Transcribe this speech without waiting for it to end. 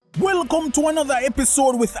Welcome to another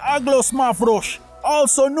episode with Aglos Mavrosh,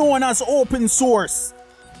 also known as Open Source.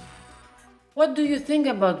 What do you think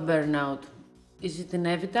about burnout? Is it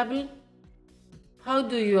inevitable? How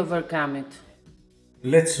do you overcome it?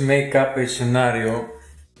 Let's make up a scenario.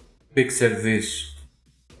 Picture this.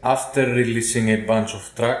 After releasing a bunch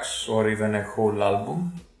of tracks or even a whole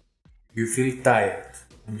album, you feel tired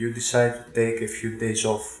and you decide to take a few days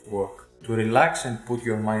off work to relax and put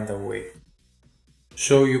your mind away.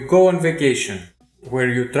 So you go on vacation where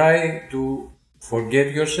you try to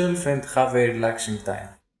forget yourself and have a relaxing time.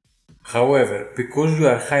 However, because you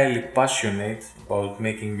are highly passionate about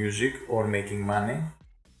making music or making money,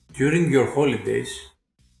 during your holidays,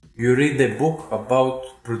 you read a book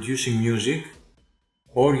about producing music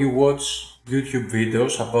or you watch YouTube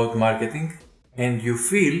videos about marketing and you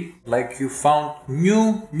feel like you found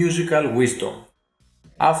new musical wisdom.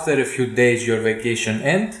 After a few days your vacation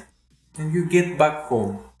ends and you get back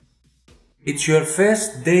home. It's your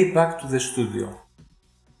first day back to the studio.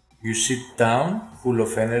 You sit down, full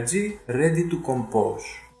of energy, ready to compose.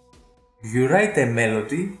 You write a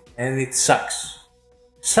melody and it sucks.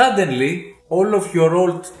 Suddenly, all of your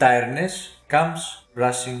old tiredness comes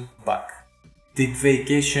rushing back. Did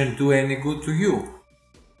vacation do any good to you?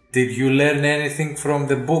 Did you learn anything from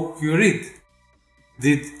the book you read?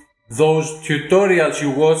 Did those tutorials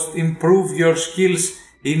you watched improve your skills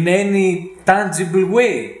in any tangible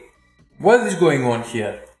way? What is going on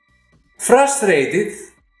here? Frustrated,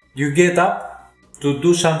 you get up to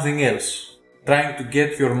do something else, trying to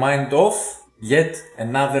get your mind off yet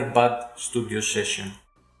another bad studio session.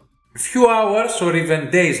 A few hours or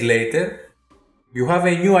even days later, you have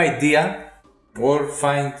a new idea or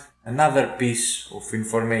find another piece of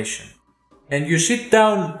information. And you sit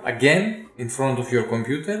down again in front of your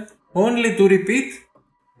computer only to repeat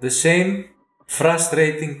the same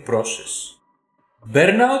frustrating process.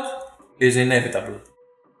 Burnout is inevitable.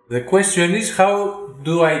 The question is, how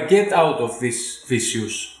do I get out of this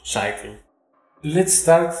vicious cycle? Let's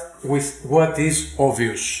start with what is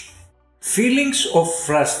obvious. Feelings of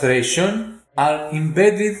frustration are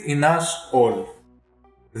embedded in us all.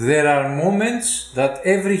 There are moments that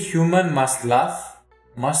every human must laugh,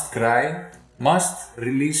 must cry, must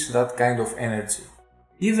release that kind of energy,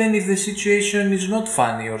 even if the situation is not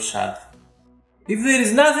funny or sad. If there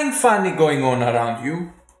is nothing funny going on around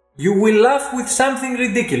you, you will laugh with something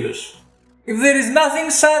ridiculous. If there is nothing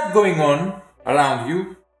sad going on around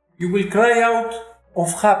you, you will cry out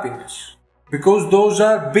of happiness. Because those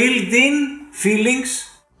are built-in feelings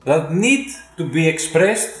that need to be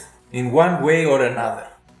expressed in one way or another.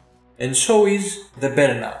 And so is the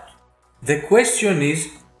burnout. The question is,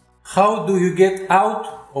 how do you get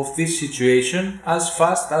out of this situation as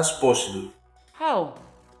fast as possible? How?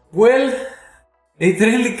 Well, it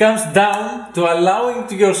really comes down to allowing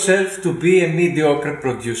to yourself to be a mediocre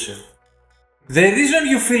producer. The reason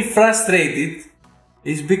you feel frustrated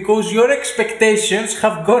is because your expectations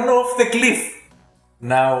have gone off the cliff.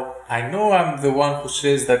 Now, I know I'm the one who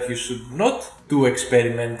says that you should not do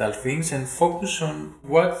experimental things and focus on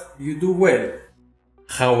what you do well.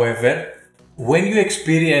 However, when you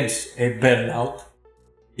experience a burnout,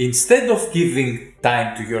 instead of giving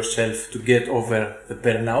time to yourself to get over the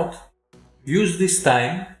burnout, use this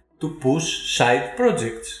time to push side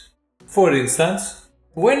projects. For instance,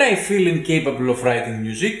 when I feel incapable of writing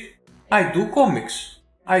music, I do comics.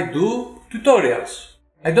 I do tutorials.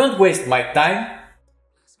 I don't waste my time.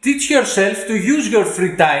 Teach yourself to use your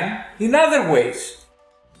free time in other ways.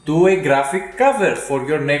 Do a graphic cover for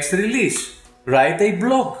your next release. Write a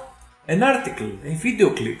blog, an article, a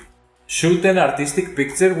video clip. Shoot an artistic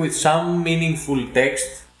picture with some meaningful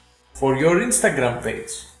text for your Instagram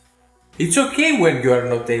page. It's okay when you are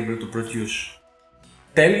not able to produce.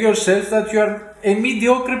 Tell yourself that you are a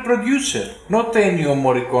mediocre producer, not Ennio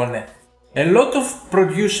Morricone. A lot of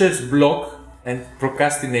producers' block and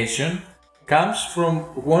procrastination comes from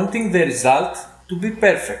wanting the result to be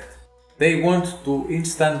perfect. They want to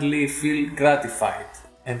instantly feel gratified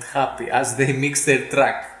and happy as they mix their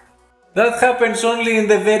track. That happens only in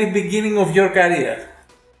the very beginning of your career.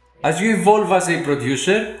 As you evolve as a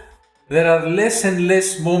producer, there are less and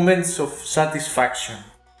less moments of satisfaction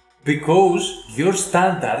because your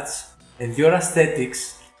standards and your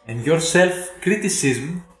aesthetics and your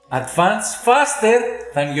self-criticism advance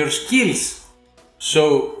faster than your skills.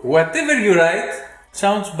 So whatever you write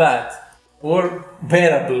sounds bad or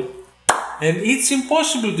bearable, and it's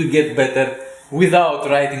impossible to get better without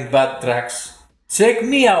writing bad tracks. Check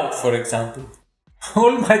me out, for example.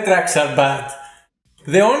 All my tracks are bad.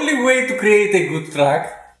 The only way to create a good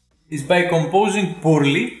track is by composing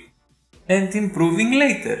poorly and improving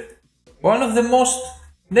later. One of the most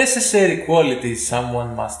necessary qualities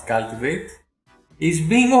someone must cultivate is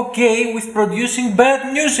being okay with producing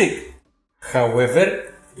bad music.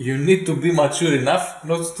 However, you need to be mature enough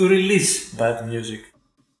not to release bad music.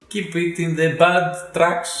 Keep it in the bad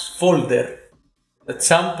tracks folder. At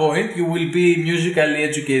some point you will be musically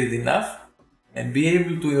educated enough and be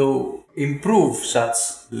able to improve such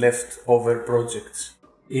leftover projects.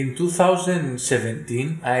 In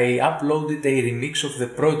 2017 I uploaded a remix of The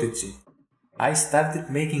Prodigy. I started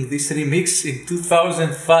making this remix in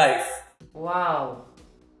 2005. Wow.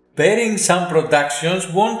 Burying some productions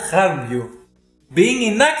won't harm you.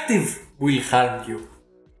 Being inactive will harm you.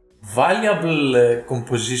 Valuable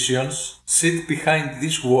compositions sit behind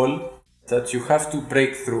this wall that you have to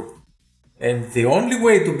break through. And the only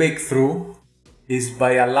way to break through is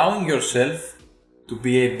by allowing yourself to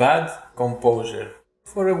be a bad composer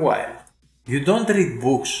for a while. You don't read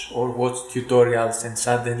books or watch tutorials and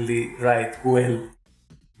suddenly write well.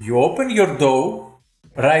 You open your DAW,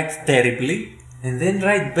 write terribly, and then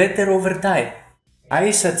write better over time.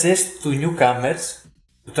 I suggest to newcomers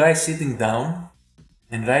to try sitting down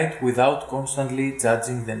and write without constantly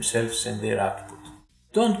judging themselves and their output.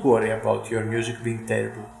 Don't worry about your music being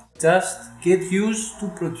terrible. Just get used to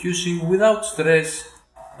producing without stress,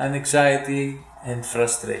 anxiety, and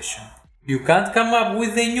frustration. You can't come up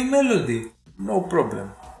with a new melody? No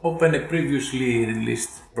problem. Open a previously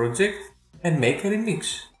released project and make a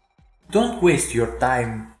remix. Don't waste your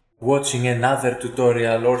time watching another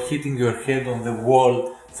tutorial or hitting your head on the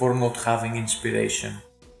wall for not having inspiration.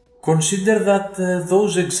 Consider that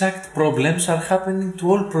those exact problems are happening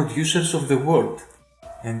to all producers of the world.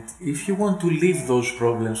 And if you want to leave those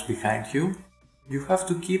problems behind you, you have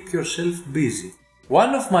to keep yourself busy.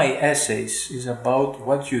 One of my essays is about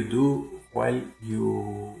what you do while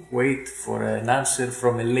you wait for an answer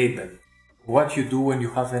from a label. What you do when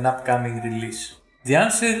you have an upcoming release. The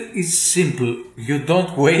answer is simple. You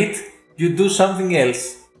don't wait, you do something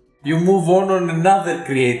else. You move on another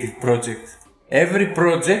creative project. Every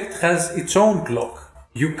project has its own clock.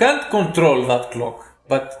 You can't control that clock,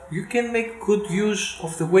 but you can make good use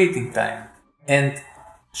of the waiting time. And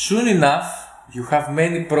soon enough, you have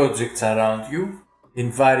many projects around you in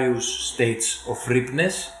various states of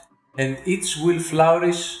ripeness, and each will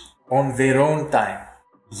flourish on their own time.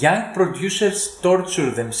 Young producers torture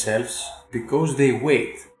themselves because they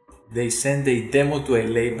wait. They send a demo to a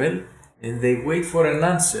label and they wait for an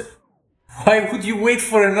answer. Why would you wait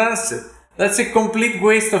for an answer? That's a complete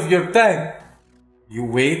waste of your time. You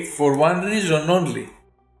wait for one reason only: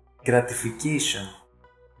 gratification.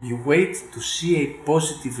 You wait to see a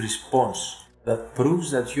positive response that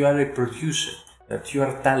proves that you are a producer, that you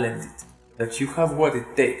are talented, that you have what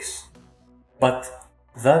it takes. But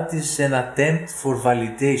that is an attempt for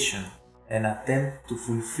validation, an attempt to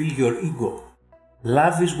fulfill your ego.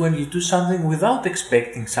 Love is when you do something without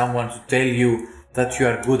expecting someone to tell you that you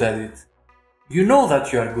are good at it. You know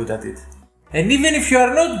that you are good at it. And even if you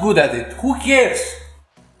are not good at it, who cares?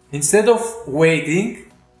 Instead of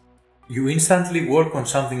waiting, you instantly work on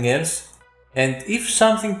something else, and if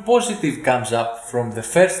something positive comes up from the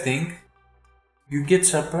first thing, you get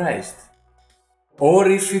surprised. Or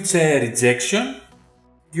if it's a rejection,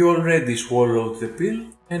 you already swallowed the pill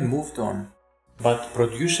and moved on. But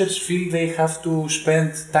producers feel they have to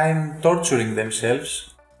spend time torturing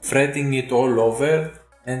themselves, fretting it all over,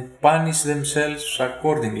 and punish themselves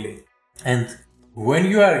accordingly. And when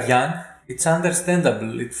you are young, it's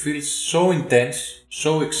understandable. It feels so intense,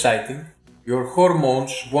 so exciting. Your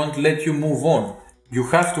hormones won't let you move on. You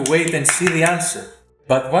have to wait and see the answer.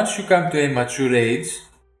 But once you come to a mature age,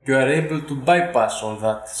 you are able to bypass all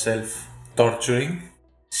that self-torturing,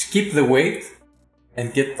 skip the wait,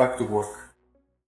 and get back to work.